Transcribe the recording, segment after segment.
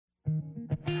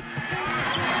Leonard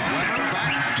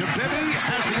back to Bibby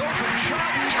has the open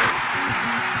shot.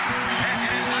 And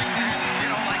it is like that. You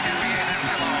don't like NBA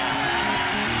basketball.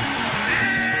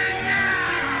 And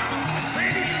now,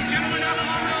 ladies and gentlemen of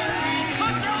Ohio,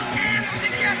 put those hands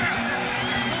together.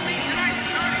 We'll meet tonight's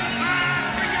starting five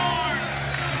for your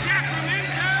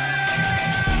Sacramento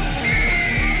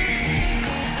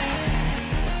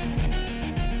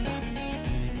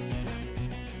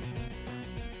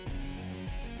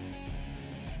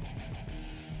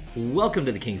Welcome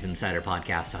to the Kings Insider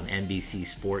Podcast on NBC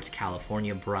Sports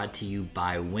California, brought to you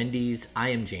by Wendy's. I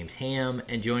am James Ham,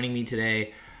 and joining me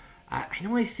today, I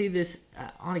know I say this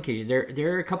on occasion,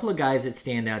 there are a couple of guys that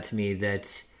stand out to me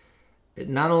that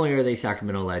not only are they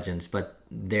Sacramento legends, but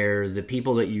they're the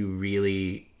people that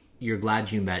you're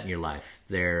glad you met in your life.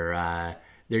 They're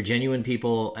genuine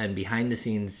people, and behind the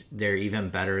scenes, they're even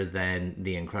better than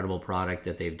the incredible product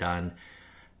that they've done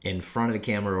in front of the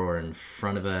camera or in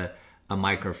front of a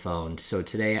microphone. So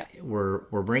today we're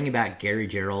bringing back Gary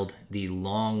Gerould, the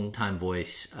longtime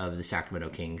voice of the Sacramento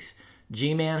Kings.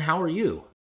 G-Man, how are you?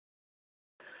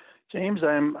 James,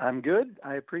 I'm good.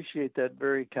 I appreciate that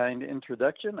very kind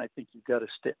introduction. I think you've got to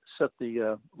set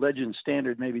the legend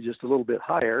standard maybe just a little bit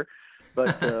higher,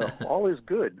 but all is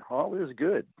good. All is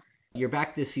good. You're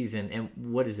back this season, and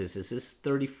what is this? Is this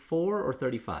 34 or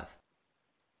 35?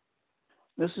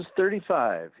 This is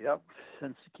 35, yep.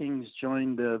 Since the Kings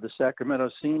joined the Sacramento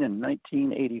scene in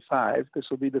 1985, this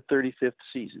will be the 35th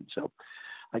season. So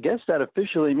I guess that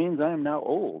officially means I'm now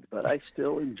old, but I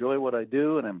still enjoy what I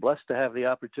do, and I'm blessed to have the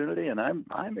opportunity, and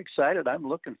I'm excited. I'm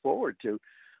looking forward to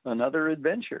another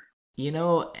adventure. You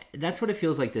know, that's what it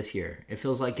feels like this year. It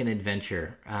feels like an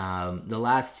adventure. The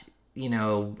last,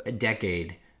 a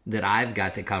decade that I've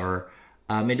got to cover,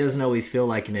 it doesn't always feel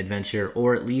like an adventure,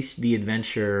 or at least the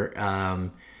adventure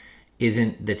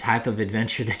isn't the type of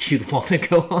adventure that you'd want to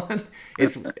go on.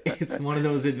 It's one of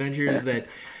those adventures that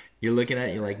you're looking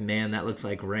at, you're like, man, that looks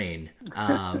like rain.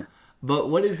 But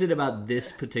what is it about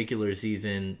this particular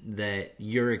season that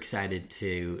you're excited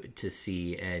to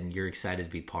see and you're excited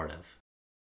to be part of?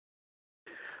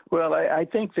 Well, I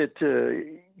think that,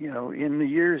 in the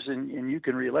years, and you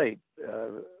can relate,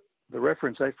 the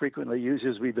reference I frequently use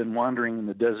is we've been wandering in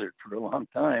the desert for a long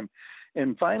time.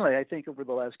 And finally, I think over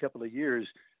the last couple of years,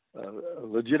 a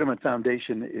legitimate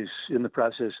foundation is in the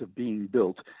process of being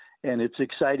built. And it's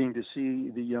exciting to see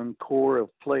the young core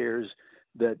of players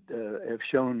that have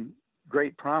shown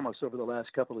great promise over the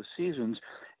last couple of seasons.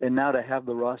 And now to have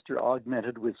the roster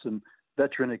augmented with some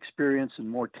veteran experience and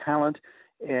more talent.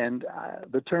 And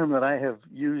the term that I have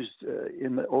used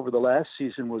over the last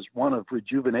season was one of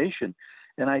rejuvenation.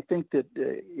 And I think that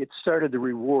it started to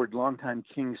reward longtime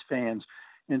Kings fans.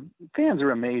 And fans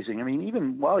are amazing. I mean,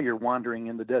 even while you're wandering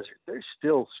in the desert, they're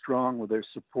still strong with their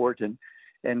support. And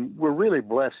we're really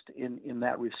blessed in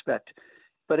that respect.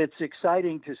 But it's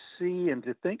exciting to see and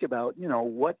to think about,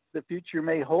 what the future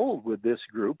may hold with this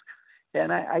group.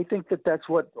 And I think that that's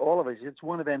what all of us, it's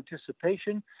one of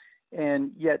anticipation.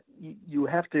 And yet you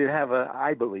have to have,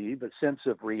 I believe, a sense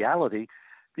of reality.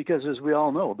 Because as we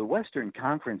all know, the Western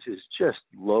Conference is just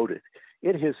loaded.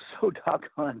 It is so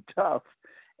doggone tough.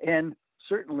 And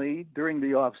certainly during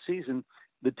the off season,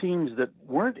 the teams that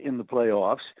weren't in the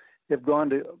playoffs have gone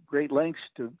to great lengths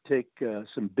to take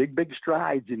some big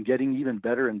strides in getting even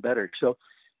better and better. So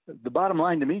the bottom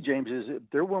line to me, James, is that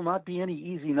there will not be any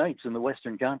easy nights in the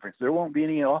Western Conference. There won't be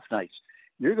any off nights.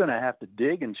 You're going to have to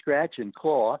dig and scratch and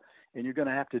claw, and you're going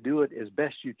to have to do it as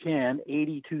best you can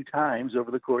 82 times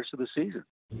over the course of the season.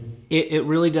 It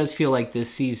really does feel like this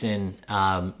season,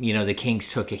 the Kings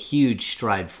took a huge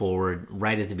stride forward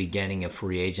right at the beginning of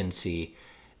free agency.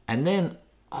 And then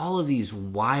all of these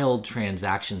wild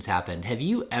transactions happened. Have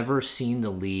you ever seen the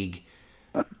league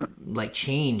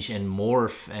change and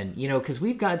morph? And, because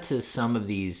we've got to some of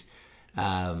these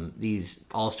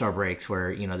all-star breaks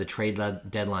where, the trade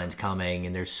deadline's coming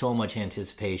and there's so much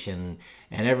anticipation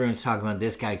and everyone's talking about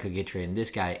this guy could get traded and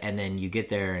this guy. And then you get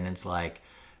there and it's like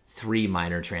 3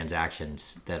 minor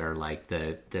transactions that are like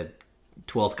the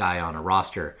 12th guy on a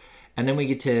roster. And then we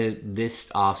get to this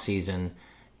offseason,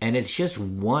 and it's just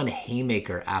one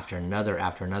haymaker after another,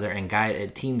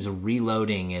 and teams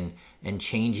reloading and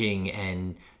changing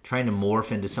and trying to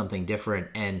morph into something different.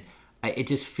 And it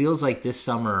just feels like this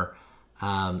summer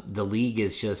the league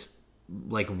is just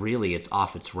really it's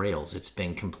off its rails. It's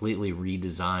been completely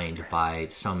redesigned by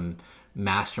some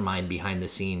mastermind behind the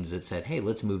scenes that said, hey,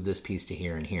 let's move this piece to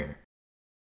here and here.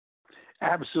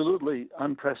 Absolutely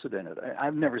unprecedented.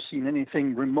 I've never seen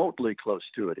anything remotely close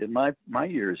to it in my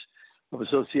years of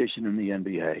association in the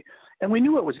NBA. And we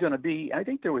knew it was going to be, I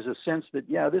think there was a sense that,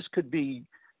 this could be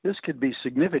this could be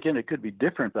significant. It could be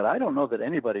different, but I don't know that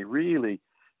anybody really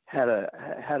had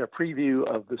a preview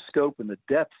of the scope and the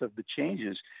depth of the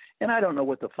changes. And I don't know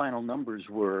what the final numbers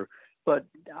were, but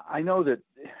I know that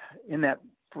in that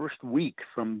first week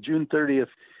from June 30th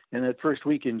and that first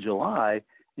week in July,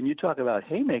 and you talk about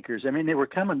haymakers, I mean, they were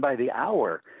coming by the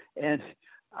hour. And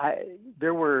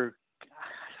there were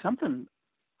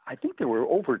I think there were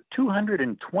over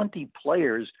 220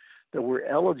 players that were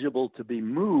eligible to be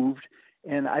moved.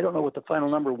 And I don't know what the final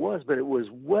number was, but it was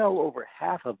well over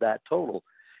half of that total.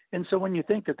 And so when you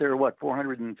think that there are,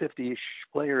 450-ish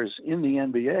players in the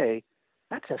NBA,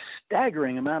 that's a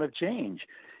staggering amount of change.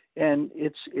 And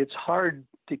it's hard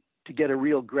to get a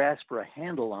real grasp or a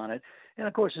handle on it. And,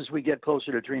 of course, as we get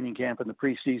closer to training camp and the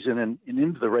preseason and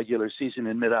into the regular season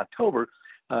in mid-October,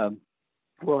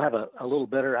 we'll have a little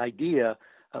better idea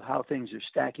of how things are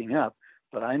stacking up.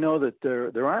 But I know that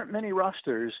there aren't many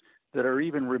rosters that are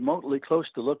even remotely close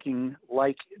to looking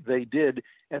like they did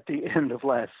at the end of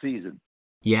last season.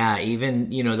 Yeah, even,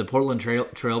 the Portland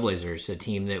Trailblazers, a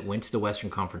team that went to the Western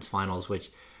Conference Finals,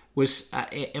 which was,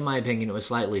 in my opinion, it was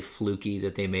slightly fluky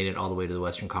that they made it all the way to the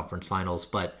Western Conference Finals.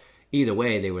 But either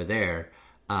way, they were there.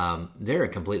 They're a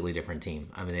completely different team.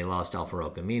 I mean, they lost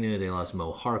Al-Farouq Aminu, they lost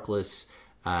Mo Harkless.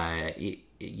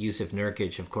 Yusuf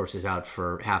Nurkic, of course, is out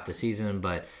for half the season,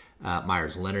 but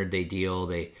Myers Leonard, they deal.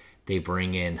 They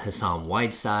bring in Hassan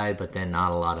Whiteside, but then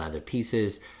not a lot of other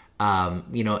pieces.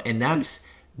 And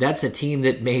that's a team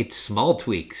that made small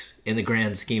tweaks in the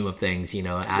grand scheme of things,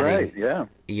 adding,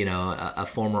 a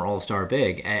former All-Star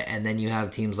big. And then you have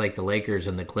teams like the Lakers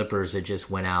and the Clippers that just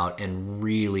went out and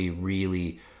really,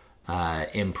 really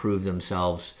improved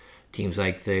themselves. Teams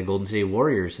like the Golden State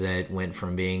Warriors that went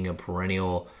from being a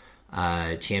perennial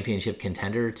championship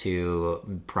contender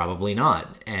to probably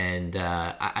not. And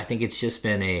I think it's just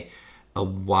been a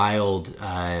wild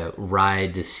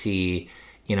ride to see,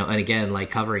 and again, like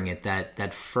covering it,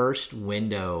 that first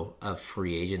window of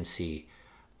free agency,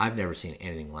 I've never seen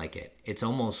anything like it. It's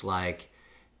almost like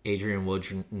Adrian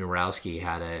Wojnarowski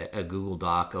had a Google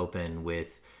Doc open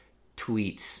with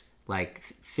tweets, like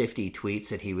 50 tweets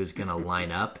that he was going to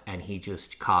line up, and he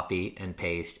just copy and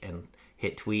paste and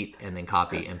hit tweet and then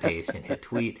copy and paste and hit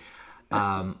tweet.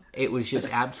 It was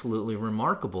just absolutely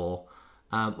remarkable.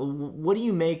 What do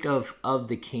you make of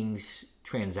the Kings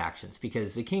transactions?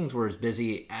 Because the Kings were as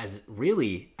busy as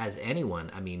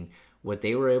anyone. I mean, what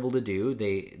they were able to do,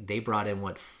 they brought in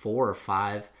 4 or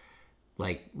 5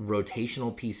 like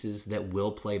rotational pieces that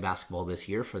will play basketball this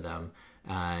year for them,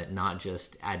 not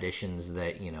just additions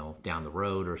that, down the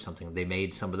road or something. They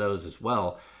made some of those as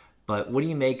well. But what do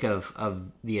you make of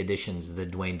the additions, the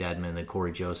Dwayne Dedmon, the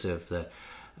Corey Joseph, the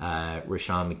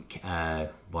Rashawn, I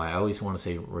always want to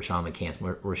say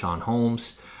Rashawn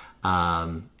Holmes,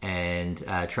 and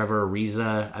Trevor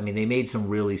Ariza? I mean, they made some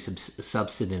really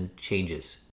substantive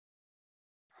changes.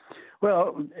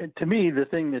 Well, to me, the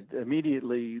thing that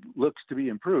immediately looks to be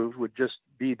improved would just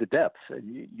be the depth.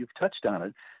 And you've touched on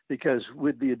it, because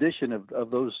with the addition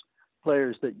of those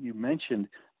players that you mentioned,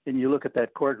 and you look at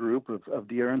that core group of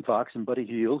De'Aaron Fox and Buddy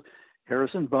Hield,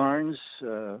 Harrison Barnes,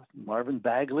 Marvin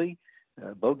Bagley,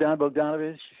 Bogdan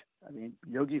Bogdanovic,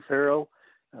 Yogi Ferrell,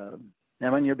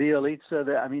 Nemanja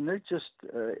Bjelica. I mean, they're just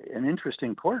an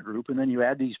interesting core group. And then you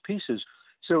add these pieces.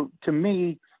 So to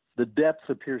me, the depth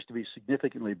appears to be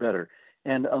significantly better.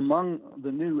 And among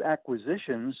the new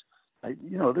acquisitions,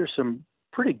 there's some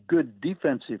pretty good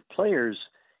defensive players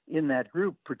in that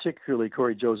group, particularly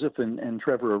Corey Joseph and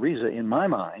Trevor Ariza, in my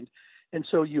mind. And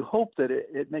so you hope that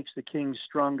it makes the Kings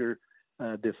stronger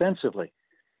defensively.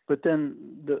 But then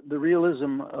the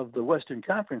realism of the Western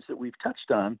Conference that we've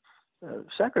touched on,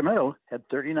 Sacramento had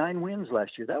 39 wins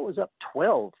last year. That was up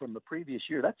 12 from the previous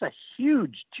year. That's a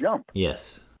huge jump.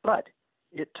 Yes. But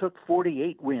it took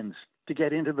 48 wins to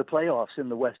get into the playoffs in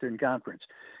the Western Conference.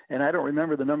 And I don't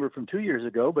remember the number from 2 years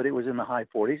ago, but it was in the high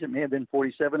 40s. It may have been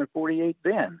 47 or 48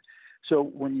 then. So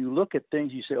when you look at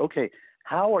things, you say, okay,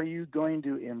 how are you going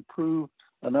to improve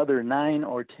another 9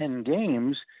 or 10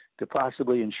 games to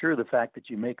possibly ensure the fact that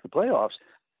you make the playoffs?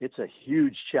 It's a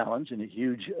huge challenge and a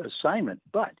huge assignment.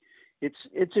 But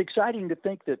it's exciting to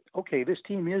think that, okay, this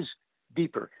team is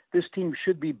deeper. This team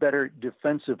should be better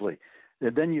defensively.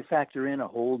 And then you factor in a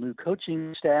whole new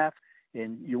coaching staff,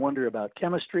 and you wonder about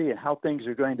chemistry and how things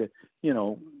are going to,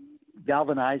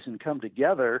 galvanize and come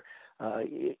together.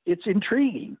 It's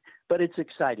intriguing, but it's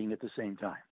exciting at the same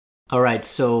time. All right,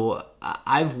 so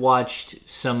I've watched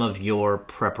some of your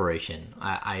preparation.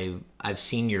 I've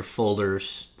seen your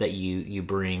folders that you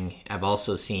bring. I've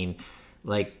also seen,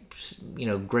 Greg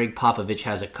Popovich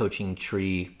has a coaching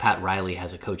tree. Pat Riley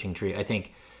has a coaching tree. I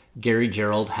think Gary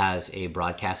Gerould has a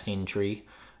broadcasting tree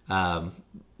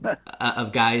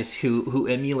of guys who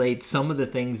emulate some of the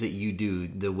things that you do,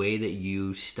 the way that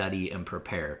you study and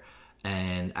prepare.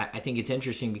 And I think it's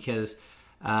interesting because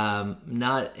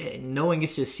no one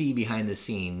gets to see behind the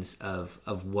scenes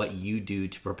of what you do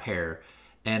to prepare.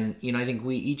 And, I think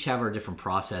we each have our different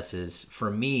processes. For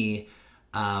me,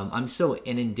 I'm so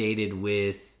inundated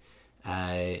with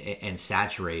and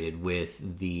saturated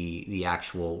with the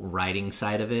actual writing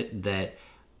side of it that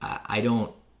I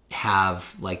don't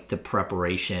have like the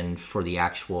preparation for the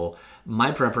actual.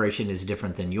 My preparation is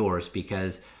different than yours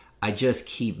because I just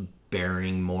keep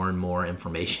bearing more and more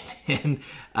information in,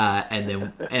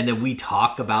 and then we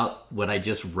talk about what I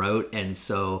just wrote. And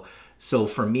so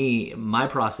for me, my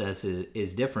process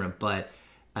is different, but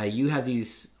you have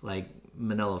these like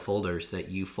manila folders that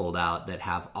you fold out that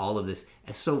have all of this.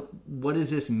 So what does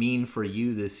this mean for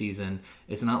you this season?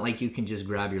 It's not like you can just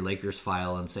grab your Lakers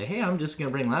file and say, hey, I'm just going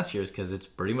to bring last year's because it's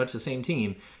pretty much the same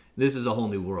team. This is a whole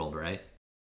new world, right?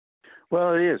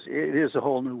 Well, it is a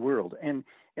whole new world. And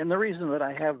the reason that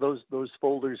I have those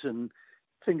folders and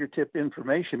fingertip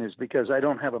information is because I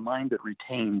don't have a mind that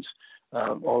retains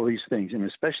all these things. And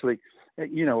especially, as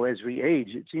we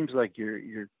age, it seems like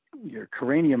your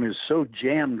cranium is so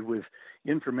jammed with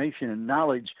information and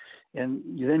knowledge, and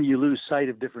then you lose sight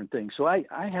of different things. So I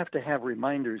have to have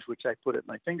reminders, which I put at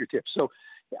my fingertips. So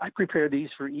I prepare these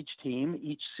for each team,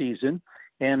 each season.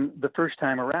 And the first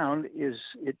time around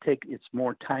it's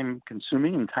more time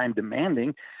consuming and time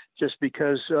demanding just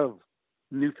because of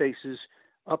new faces,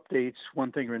 updates,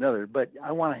 one thing or another. But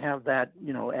I want to have that,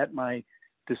 at my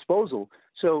disposal.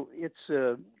 So it's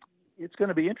going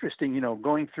to be interesting,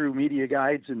 going through media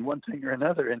guides and one thing or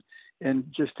another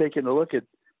and just taking a look at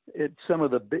some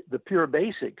of the pure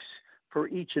basics for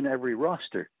each and every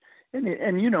roster.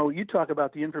 And you talk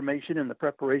about the information and the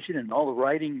preparation and all the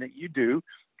writing that you do.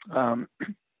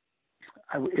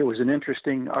 It was an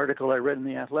interesting article I read in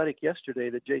The Athletic yesterday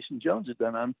that Jason Jones had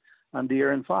done on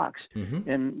De'Aaron Fox,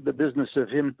 and the business of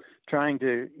him trying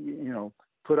to,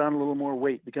 put on a little more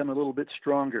weight, become a little bit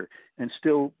stronger, and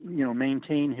still,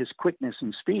 maintain his quickness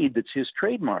and speed that's his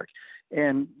trademark.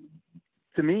 And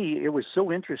to me, it was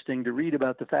so interesting to read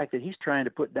about the fact that he's trying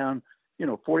to put down,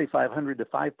 4,500 to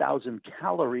 5,000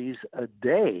 calories a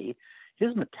day.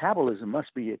 His metabolism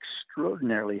must be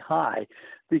extraordinarily high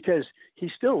because he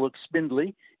still looks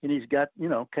spindly, and he's got,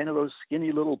 kind of those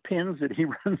skinny little pins that he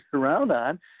runs around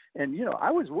on. And,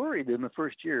 I was worried in the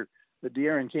first year that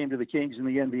De'Aaron came to the Kings in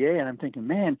the NBA, and I'm thinking,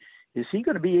 man, is he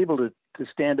going to be able to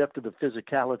stand up to the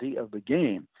physicality of the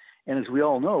game? And as we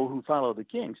all know who follow the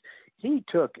Kings, he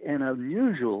took an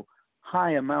unusual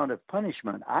high amount of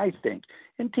punishment, I think,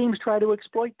 and teams try to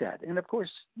exploit that. And of course,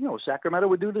 Sacramento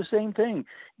would do the same thing.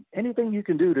 Anything you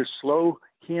can do to slow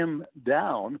him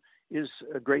down is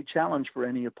a great challenge for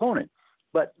any opponent.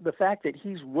 But the fact that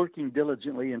he's working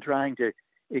diligently and trying to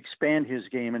expand his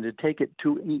game and to take it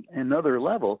to another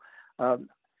level,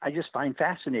 I just find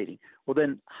fascinating. Well,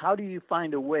 then how do you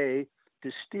find a way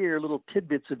to steer little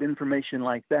tidbits of information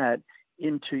like that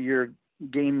into your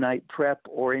game night prep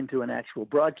or into an actual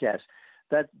broadcast?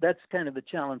 That's kind of the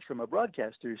challenge from a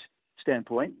broadcaster's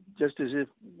standpoint, just as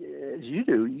you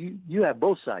do. You have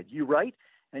both sides. You write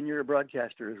and you're a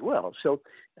broadcaster as well. So,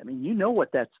 I mean,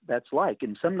 what that's like.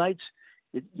 And some nights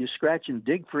you scratch and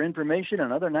dig for information,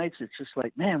 and other nights it's just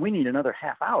like, man, we need another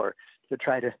half hour to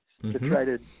try to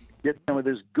get some of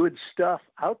this good stuff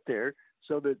out there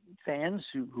so that fans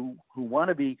who want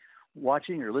to be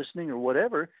watching or listening or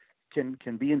whatever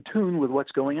can be in tune with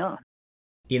what's going on.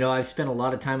 I've spent a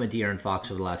lot of time with De'Aaron Fox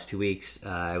over the last 2 weeks.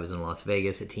 I was in Las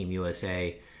Vegas at Team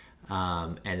USA,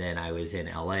 and then I was in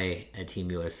LA at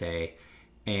Team USA.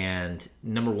 And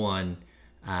number one,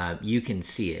 you can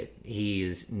see it. He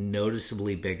is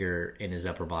noticeably bigger in his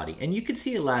upper body. And you could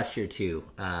see it last year too.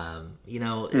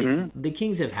 The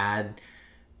Kings have had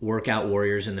workout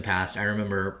warriors in the past. I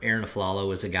remember Aaron Aflalo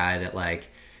was a guy that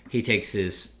he takes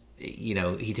his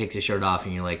shirt off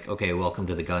and you're like, okay, welcome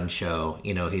to the gun show.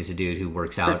 He's a dude who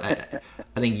works out.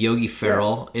 I think Yogi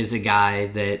Ferrell is a guy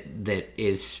that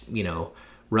is,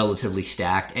 relatively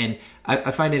stacked. And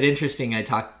I find it interesting. I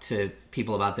talked to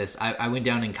people about this. I went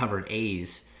down and covered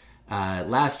A's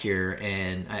last year,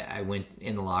 and I went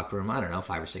in the locker room,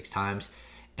 5 or 6 times.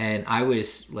 And I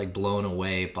was blown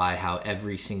away by how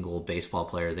every single baseball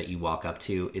player that you walk up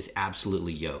to is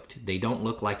absolutely yoked. They don't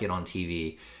look like it on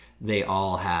TV. They're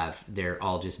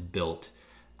all just built.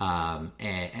 And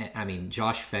I mean,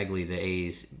 Josh Fegley, the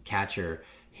A's catcher,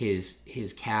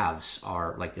 his calves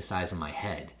are like the size of my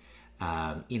head.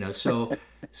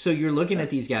 So you're looking at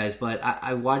these guys, but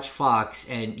I watch Fox,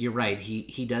 and you're right.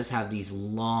 He does have these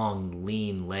long,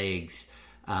 lean legs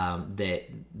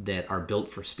that are built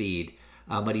for speed.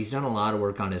 But he's done a lot of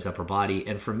work on his upper body.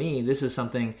 And for me, this is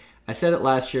something, I said it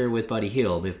last year with Buddy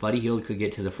Hield. If Buddy Hield could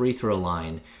get to the free throw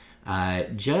line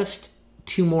just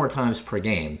 2 more times per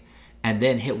game and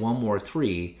then hit 1 more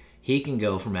three, he can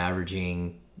go from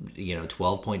averaging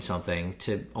 12 point something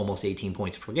to almost 18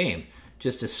 points per game.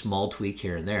 Just a small tweak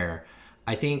here and there.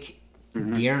 I think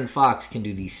De'Aaron Fox can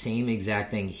do the same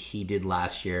exact thing he did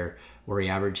last year, where he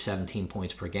averaged 17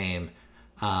 points per game.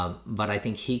 But I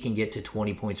think he can get to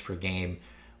 20 points per game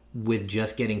with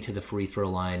just getting to the free throw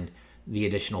line the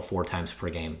additional 4 times per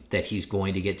game that he's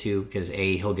going to get to, because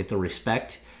A, he'll get the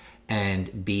respect,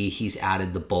 and B, he's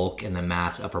added the bulk and the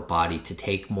mass upper body to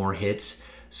take more hits.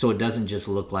 So it doesn't just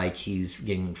look like he's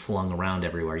getting flung around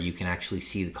everywhere. You can actually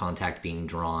see the contact being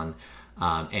drawn,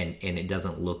 and it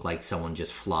doesn't look like someone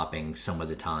just flopping some of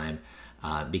the time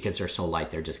because they're so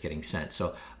light, they're just getting sent.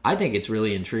 So I think it's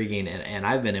really intriguing, and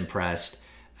I've been impressed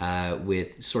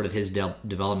with sort of his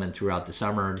development throughout the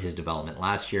summer, his development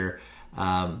last year.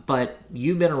 But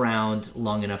you've been around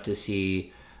long enough to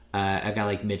see a guy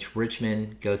like Mitch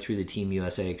Richmond go through the Team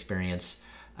USA experience,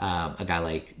 a guy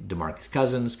like DeMarcus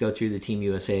Cousins go through the Team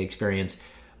USA experience.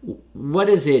 What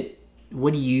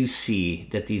do you see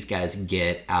that these guys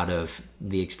get out of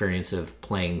the experience of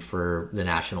playing for the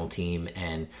national team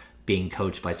and being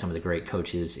coached by some of the great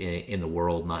coaches in the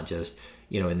world, not just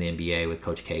in the NBA with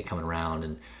Coach K coming around?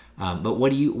 And but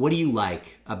what do you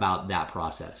like about that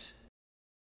process?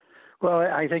 Well,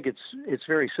 I think it's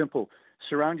very simple.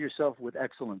 Surround yourself with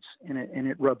excellence, and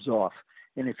it rubs off.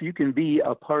 And if you can be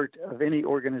a part of any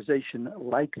organization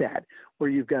like that, where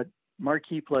you've got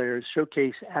marquee players,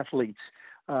 showcase athletes,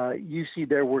 you see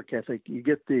their work ethic, you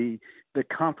get the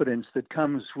confidence that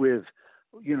comes with,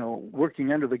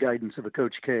 working under the guidance of a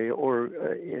Coach K, or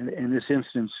in this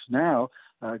instance now,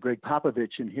 Greg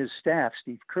Popovich and his staff.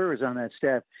 Steve Kerr is on that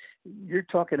staff. You're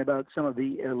talking about some of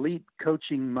the elite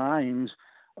coaching minds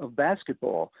of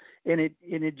basketball, and it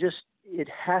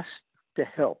has to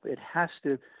help. It has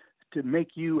to make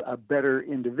you a better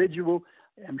individual.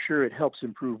 I'm sure it helps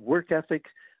improve work ethic.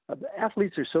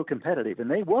 Athletes are so competitive, and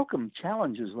they welcome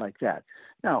challenges like that.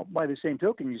 Now, by the same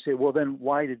token, you say, well, then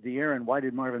why did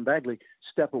Marvin Bagley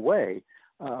step away?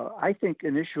 I think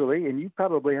initially, and you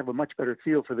probably have a much better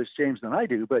feel for this, James, than I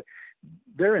do, but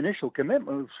their initial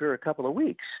commitment was for a couple of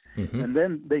weeks. And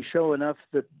then they show enough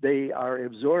that they are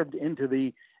absorbed into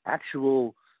the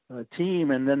actual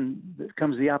team, and then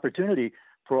comes the opportunity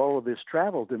for all of this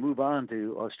travel to move on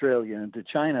to Australia and to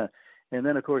China. And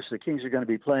then, of course, the Kings are going to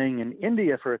be playing in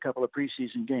India for a couple of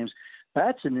preseason games.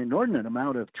 That's an inordinate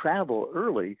amount of travel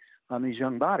early on these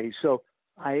young bodies. So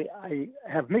I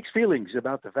have mixed feelings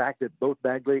about the fact that both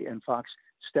Bagley and Fox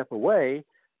step away,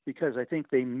 because I think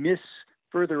they miss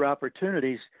further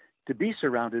opportunities to be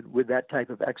surrounded with that type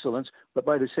of excellence. But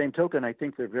by the same token, I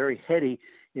think they're very heady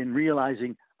in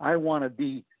realizing, I want to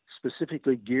be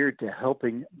specifically geared to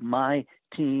helping my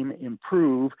team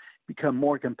improve, become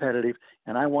more competitive,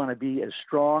 and I want to be as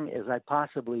strong as I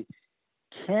possibly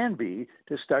can be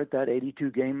to start that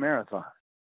 82-game marathon.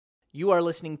 You are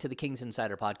listening to the Kings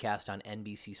Insider Podcast on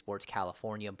NBC Sports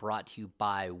California, brought to you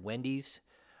by Wendy's.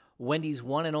 Wendy's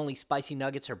one and only spicy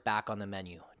nuggets are back on the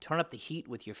menu. Turn up the heat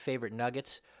with your favorite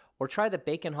nuggets, or try the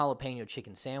bacon jalapeno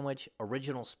chicken sandwich,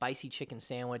 original spicy chicken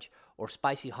sandwich, or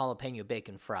spicy jalapeno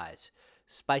bacon fries.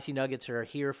 Spicy nuggets are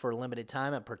here for a limited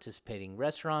time at participating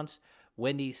restaurants.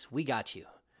 Wendy's, we got you.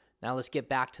 Now let's get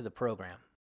back to the program.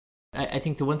 I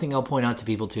think the one thing I'll point out to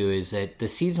people too is that the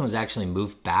season was actually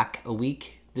moved back a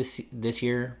week this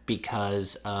year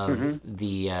because of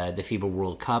the FIBA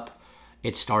World Cup.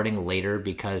 It's starting later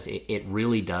because it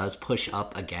really does push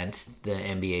up against the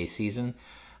NBA season.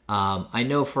 I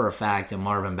know for a fact that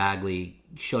Marvin Bagley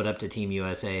showed up to Team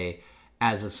USA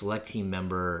as a select team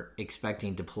member,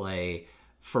 expecting to play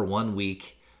for 1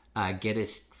 week, get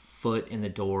his foot in the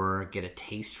door, get a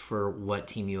taste for what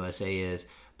Team USA is.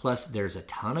 Plus, there's a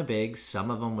ton of bigs, some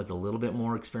of them with a little bit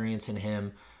more experience in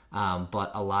him,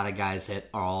 but a lot of guys that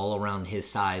are all around his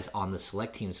size on the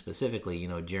select team specifically,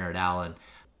 Jared Allen,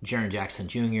 Jaren Jackson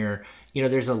Jr.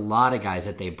 There's a lot of guys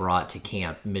that they brought to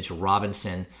camp, Mitchell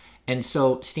Robinson. And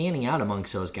so standing out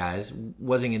amongst those guys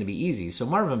wasn't going to be easy. So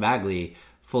Marvin Bagley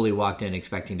fully walked in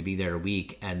expecting to be there a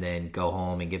week and then go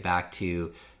home and get back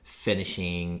to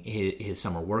finishing his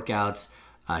summer workouts.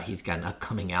 He's got an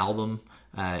upcoming album,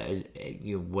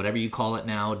 whatever you call it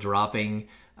now, dropping.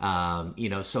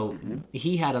 So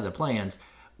he had other plans.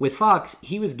 With Fox,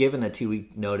 he was given a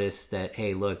 2-week notice that,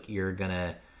 hey, look, you're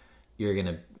gonna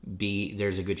B,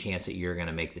 there's a good chance that you're going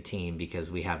to make the team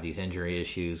because we have these injury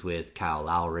issues with Kyle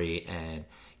Lowry, and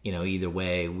either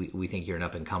way, we think you're an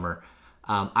up-and-comer.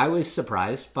 I was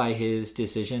surprised by his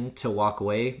decision to walk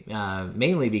away,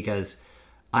 mainly because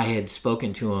I had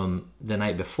spoken to him the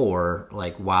night before,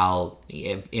 like while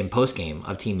in post-game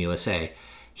of Team USA.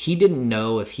 He didn't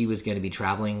know if he was going to be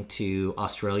traveling to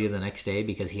Australia the next day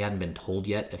because he hadn't been told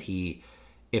yet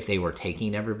if they were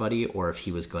taking everybody or if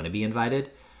he was going to be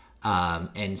invited.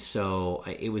 And so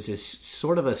it was this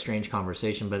sort of a strange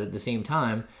conversation, but at the same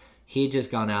time, he had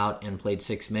just gone out and played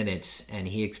 6 minutes and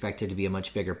he expected to be a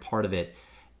much bigger part of it.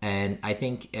 And I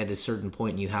think at a certain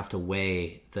point you have to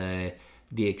weigh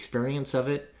the experience of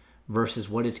it versus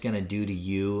what it's going to do to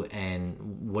you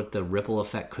and what the ripple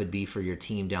effect could be for your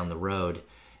team down the road.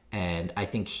 And I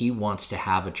think he wants to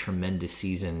have a tremendous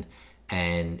season,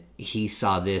 and he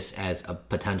saw this as a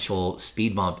potential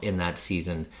speed bump in that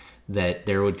season, that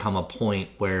there would come a point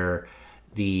where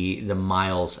the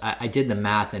miles, I did the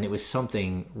math and it was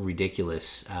something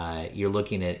ridiculous. You're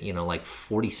looking at, like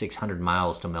 4,600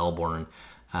 miles to Melbourne,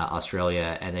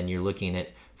 Australia. And then you're looking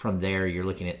at, from there, you're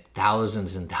looking at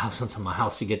thousands and thousands of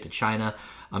miles to get to China.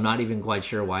 I'm not even quite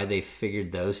sure why they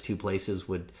figured those two places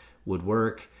would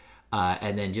work.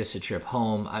 And then just a trip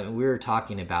home. I mean, we were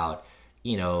talking about,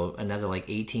 another like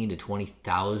 18 to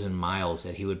 20,000 miles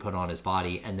that he would put on his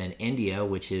body. And then India,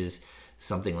 which is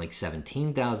something like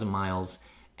 17,000 miles.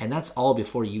 And that's all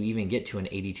before you even get to an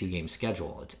 82 game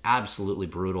schedule. It's absolutely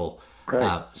brutal.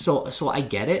 Right. So I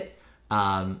get it.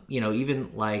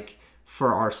 Even like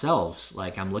for ourselves,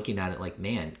 like I'm looking at it like,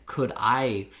 man, could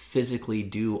I physically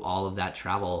do all of that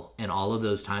travel and all of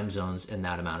those time zones in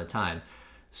that amount of time?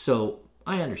 So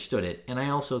I understood it. And I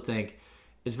also think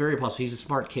it's very possible. He's a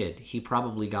smart kid. He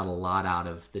probably got a lot out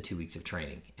of the 2 weeks of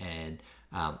training. And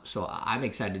so I'm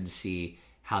excited to see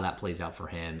how that plays out for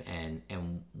him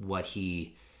and what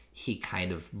he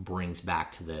kind of brings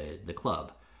back to the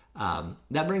club.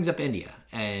 That brings up India.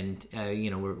 And,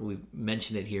 we've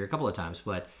mentioned it here a couple of times,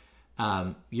 but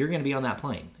you're going to be on that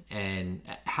plane. And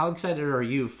how excited are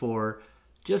you for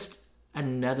just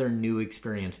another new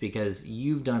experience, because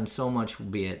you've done so much,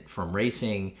 be it from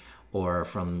racing or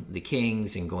from the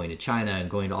Kings and going to China and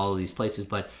going to all of these places,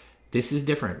 but this is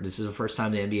different. This is the first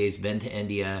time the NBA's been to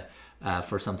India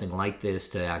for something like this,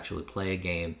 to actually play a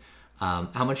game.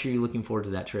 How much are you looking forward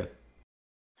to that trip?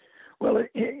 Well,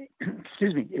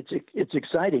 excuse me, it's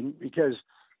exciting because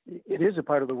it is a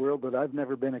part of the world that I've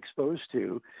never been exposed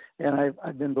to, and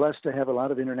I've been blessed to have a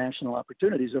lot of international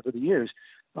opportunities over the years.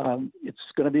 It's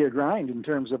going to be a grind in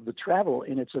terms of the travel,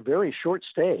 and it's a very short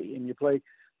stay. And you play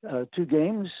 2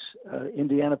 games,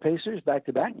 Indiana Pacers back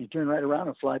to back, and you turn right around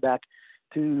and fly back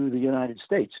to the United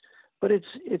States. But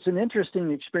it's an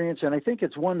interesting experience, and I think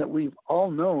it's one that we've all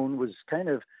known was kind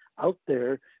of out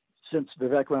there since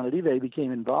Vivek Ranadive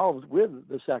became involved with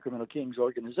the Sacramento Kings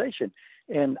organization.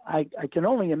 And I can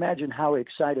only imagine how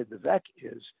excited Vivek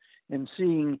is in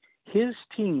seeing his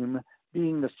team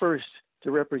being the first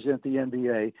to represent the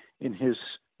NBA in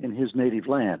his native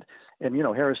land. And,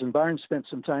 Harrison Barnes spent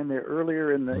some time there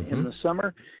earlier in the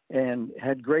summer and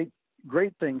had great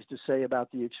things to say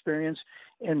about the experience.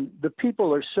 And the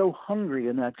people are so hungry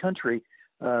in that country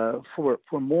for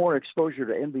more exposure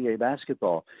to NBA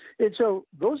basketball. And so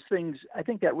those things, I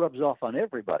think that rubs off on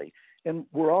everybody. And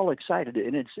we're all excited.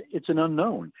 And it's an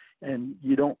unknown. And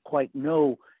you don't quite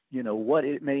know, what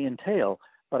it may entail.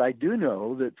 But I do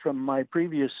know that from my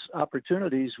previous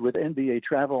opportunities with NBA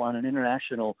travel on an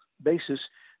international basis,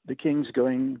 the Kings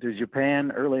going to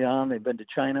Japan early on, they've been to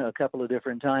China a couple of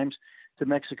different times, to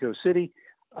Mexico City.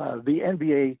 The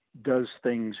NBA does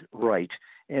things right.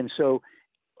 And so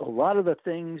a lot of the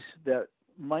things that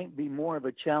might be more of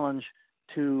a challenge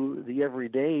to the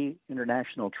everyday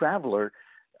international traveler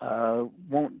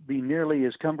won't be nearly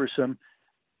as cumbersome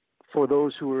for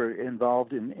those who are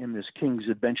involved in this King's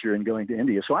adventure in going to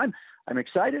India. So I'm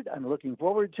excited. I'm looking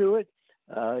forward to it.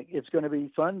 It's going to be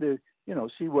fun to,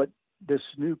 see what this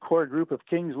new core group of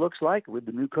Kings looks like with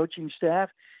the new coaching staff.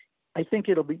 I think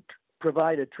it'll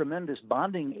provide a tremendous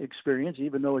bonding experience,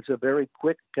 even though it's a very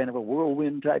quick kind of a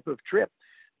whirlwind type of trip.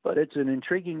 But it's an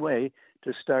intriguing way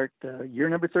to start year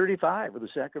number 35 with the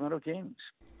Sacramento Kings.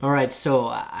 All right, so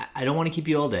I don't want to keep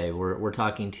you all day. We're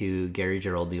talking to Gary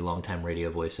Gerould, the longtime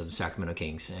radio voice of the Sacramento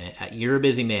Kings. You're a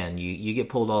busy man. You get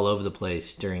pulled all over the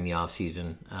place during the off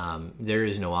season. There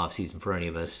is no off season for any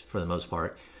of us for the most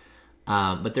part.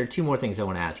 But there are 2 more things I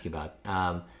want to ask you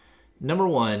about. Number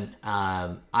one,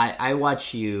 I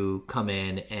watch you come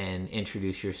in and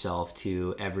introduce yourself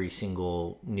to every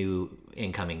single new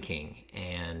incoming King,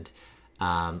 and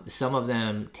some of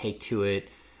them take to it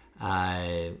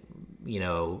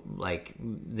like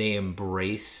they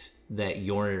embrace that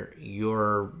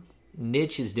your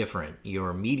niche is different.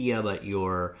 You're media, but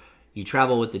you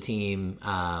travel with the team.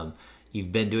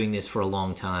 You've been doing this for a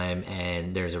long time,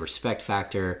 and there's a respect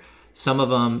factor. Some of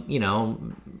them,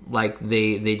 like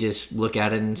they just look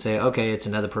at it and say, okay, it's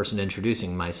another person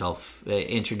introducing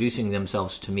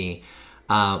themselves to me.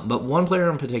 But one player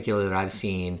in particular that I've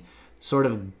seen sort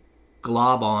of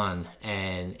glob on,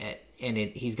 and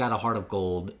he's got a heart of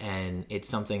gold, and it's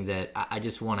something that I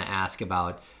just want to ask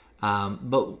about.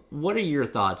 But what are your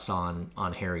thoughts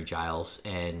on Harry Giles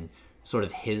and sort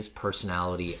of his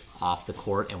personality off the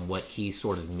court and what he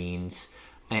sort of means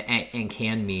and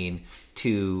can mean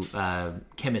to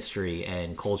chemistry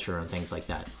and culture and things like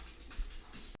that?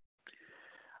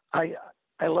 I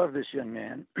love this young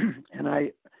man, and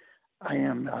I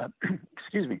am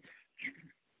excuse me.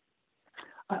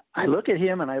 I look at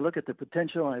him and I look at the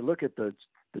potential and I look at the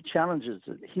challenges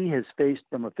that he has faced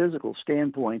from a physical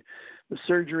standpoint, the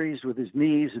surgeries with his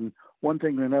knees and one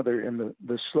thing or another, and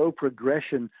the slow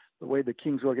progression, the way the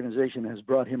Kings organization has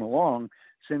brought him along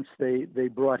since they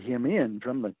brought him in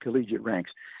from the collegiate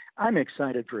ranks. I'm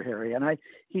excited for Harry, and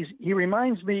he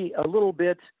reminds me a little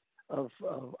bit of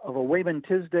a Wayman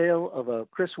Tisdale, of a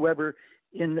Chris Webber,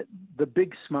 in the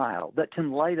big smile that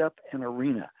can light up an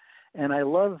arena. And I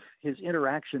love his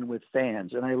interaction with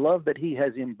fans, and I love that he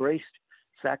has embraced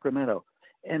Sacramento.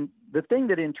 And the thing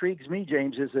that intrigues me,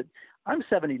 James, is that I'm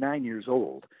 79 years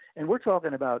old, and we're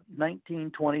talking about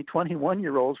 19, 20,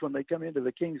 21-year-olds when they come into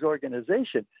the Kings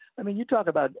organization. I mean, you talk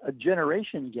about a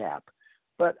generation gap,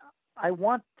 but I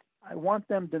want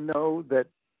them to know that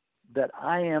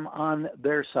I am on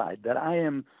their side, that I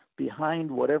am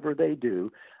behind whatever they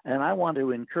do, and I want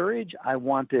to encourage, I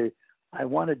want to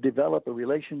develop a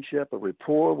relationship, a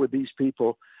rapport with these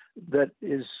people that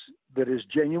is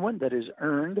genuine, that is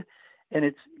earned. And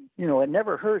it's, it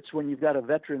never hurts when you've got a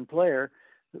veteran player,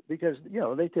 because,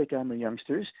 they take on the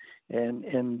youngsters,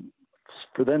 and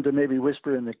for them to maybe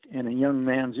whisper in a young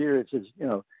man's ear, it says,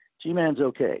 G-Man's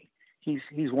okay.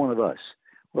 He's one of us.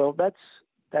 Well,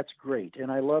 that's great.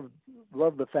 And I love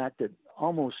the fact that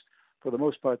almost for the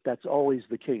most part, that's always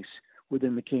the case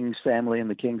within the Kings family and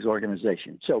the Kings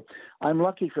organization. So I'm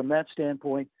lucky from that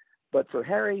standpoint. But for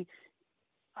Harry,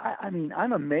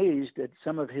 I'm amazed at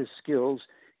some of his skills,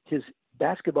 his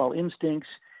basketball instincts,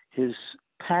 his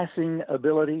passing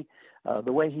ability,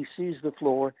 the way he sees the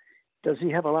floor. Does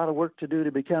he have a lot of work to do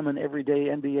to become an everyday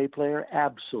NBA player?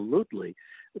 Absolutely.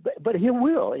 But he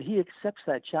will. He accepts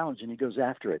that challenge and he goes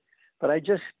after it. But I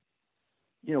just,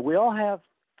 we all have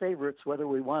favorites, whether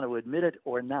we want to admit it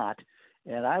or not.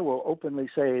 And I will openly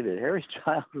say that Harry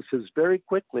Giles has very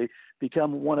quickly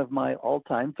become one of my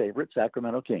all-time favorite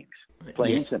Sacramento Kings.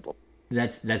 Plain and simple.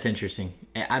 That's interesting.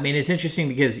 I mean, it's interesting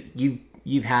because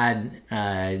you've had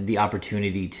the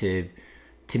opportunity to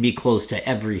be close to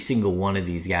every single one of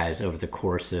these guys over the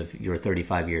course of your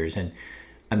 35 years, and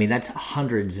I mean that's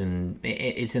hundreds, and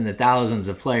it's in the thousands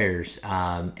of players.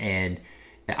 And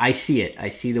I see it. I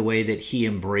see the way that he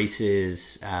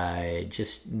embraces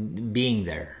just being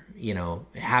there,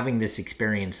 having this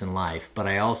experience in life. But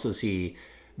I also see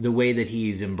the way that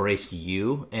he's embraced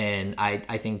you. And I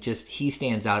think just he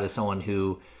stands out as someone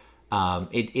who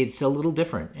it's a little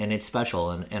different and it's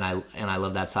special. And I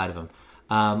love that side of him.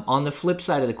 On the flip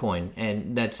side of the coin,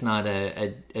 and that's not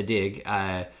a dig,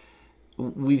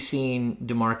 we've seen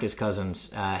DeMarcus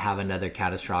Cousins have another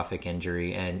catastrophic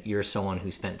injury, and you're someone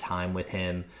who spent time with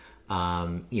him,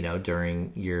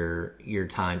 during your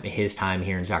time, his time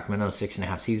here in Sacramento,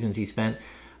 6.5 seasons he spent.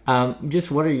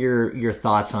 Just what are your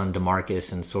thoughts on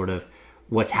DeMarcus and sort of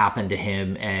what's happened to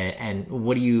him, and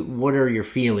what are your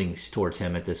feelings towards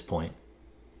him at this point?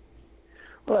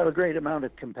 Well, I have a great amount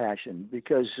of compassion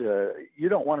because you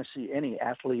don't want to see any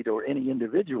athlete or any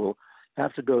individual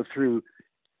have to go through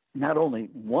not only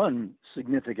one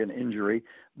significant injury,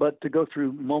 but to go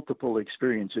through multiple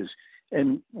experiences.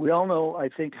 And we all know, I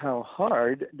think, how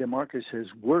hard DeMarcus has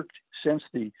worked since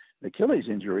the Achilles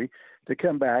injury to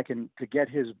come back and to get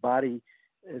his body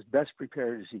as best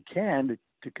prepared as he can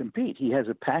to compete. He has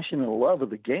a passion and a love of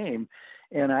the game.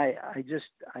 And I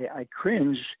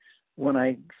cringe when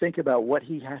I think about what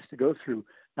he has to go through,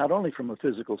 not only from a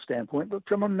physical standpoint, but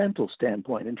from a mental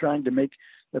standpoint, and trying to make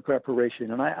the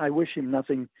preparation. And I wish him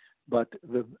nothing but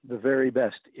the very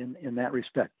best in that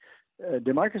respect.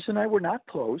 DeMarcus and I were not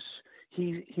close.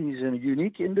 He's a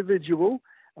unique individual.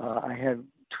 I have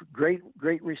great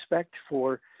respect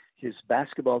for his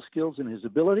basketball skills and his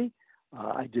ability.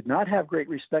 I did not have great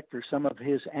respect for some of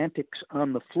his antics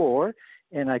on the floor,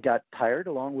 and I got tired,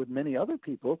 along with many other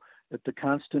people, at the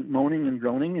constant moaning and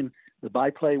groaning and the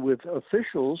byplay with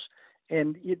officials,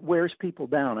 and it wears people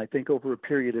down, I think, over a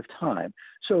period of time.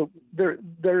 So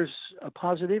there's a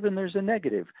positive and there's a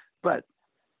negative, but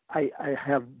I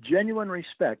have genuine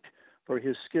respect for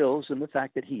his skills and the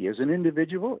fact that he is an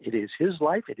individual. It is his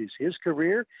life, it is his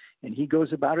career, and he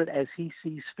goes about it as he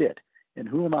sees fit. And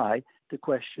who am I to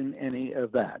question any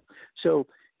of that? So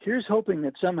here's hoping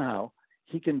that somehow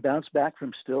he can bounce back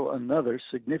from still another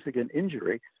significant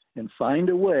injury and find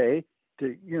a way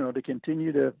to, to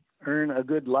continue to earn a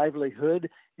good livelihood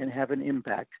and have an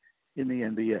impact in the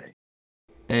NBA.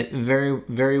 Very,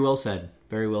 very well said.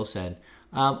 Very well said.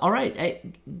 All right,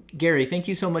 hey, Gary, thank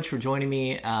you so much for joining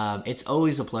me. It's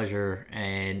always a pleasure,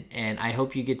 and I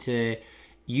hope you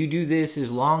do this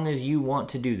as long as you want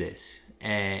to do this.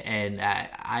 And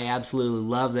I absolutely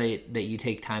love that you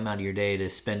take time out of your day to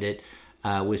spend it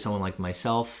with someone like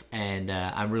myself, and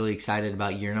I'm really excited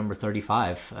about year number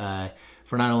 35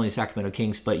 for not only Sacramento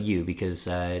Kings but you, because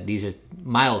these are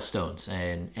milestones,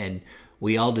 and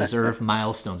we all deserve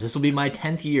milestones. This will be my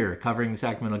 10th year covering the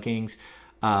Sacramento Kings.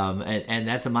 And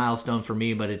that's a milestone for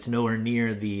me, but it's nowhere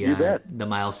near the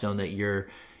milestone that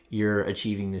you're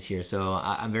achieving this year. So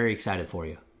I'm very excited for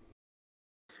you.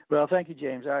 Well, thank you,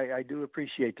 James. I do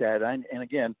appreciate that. And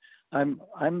again, I'm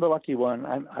the lucky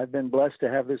one. I've been blessed to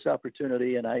have this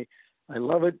opportunity, and I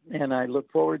love it. And I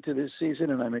look forward to this season,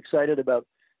 and I'm excited about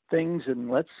things. And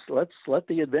let's let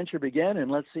the adventure begin, and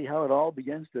let's see how it all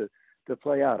begins to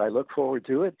play out. I look forward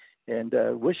to it. And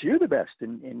wish you the best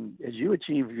as you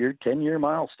achieve your 10-year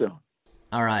milestone.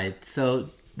 All right. So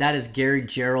that is Gary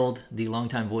Gerould, the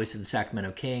longtime voice of the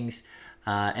Sacramento Kings.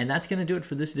 And that's going to do it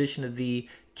for this edition of the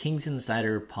Kings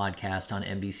Insider podcast on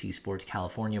NBC Sports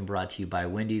California, brought to you by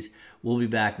Wendy's. We'll be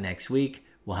back next week.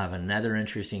 We'll have another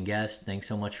interesting guest. Thanks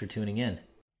so much for tuning in.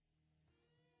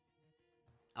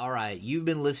 All right. You've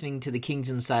been listening to the Kings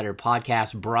Insider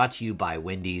podcast, brought to you by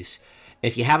Wendy's.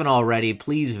 If you haven't already,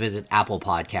 please visit Apple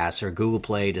Podcasts or Google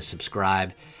Play to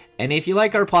subscribe. And if you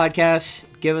like our podcast,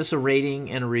 give us a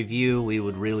rating and a review. We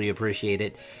would really appreciate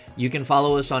it. You can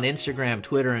follow us on Instagram,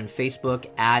 Twitter, and Facebook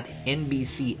at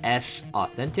NBCS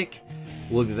Authentic.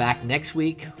 We'll be back next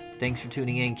week. Thanks for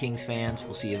tuning in, Kings fans.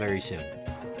 We'll see you very soon.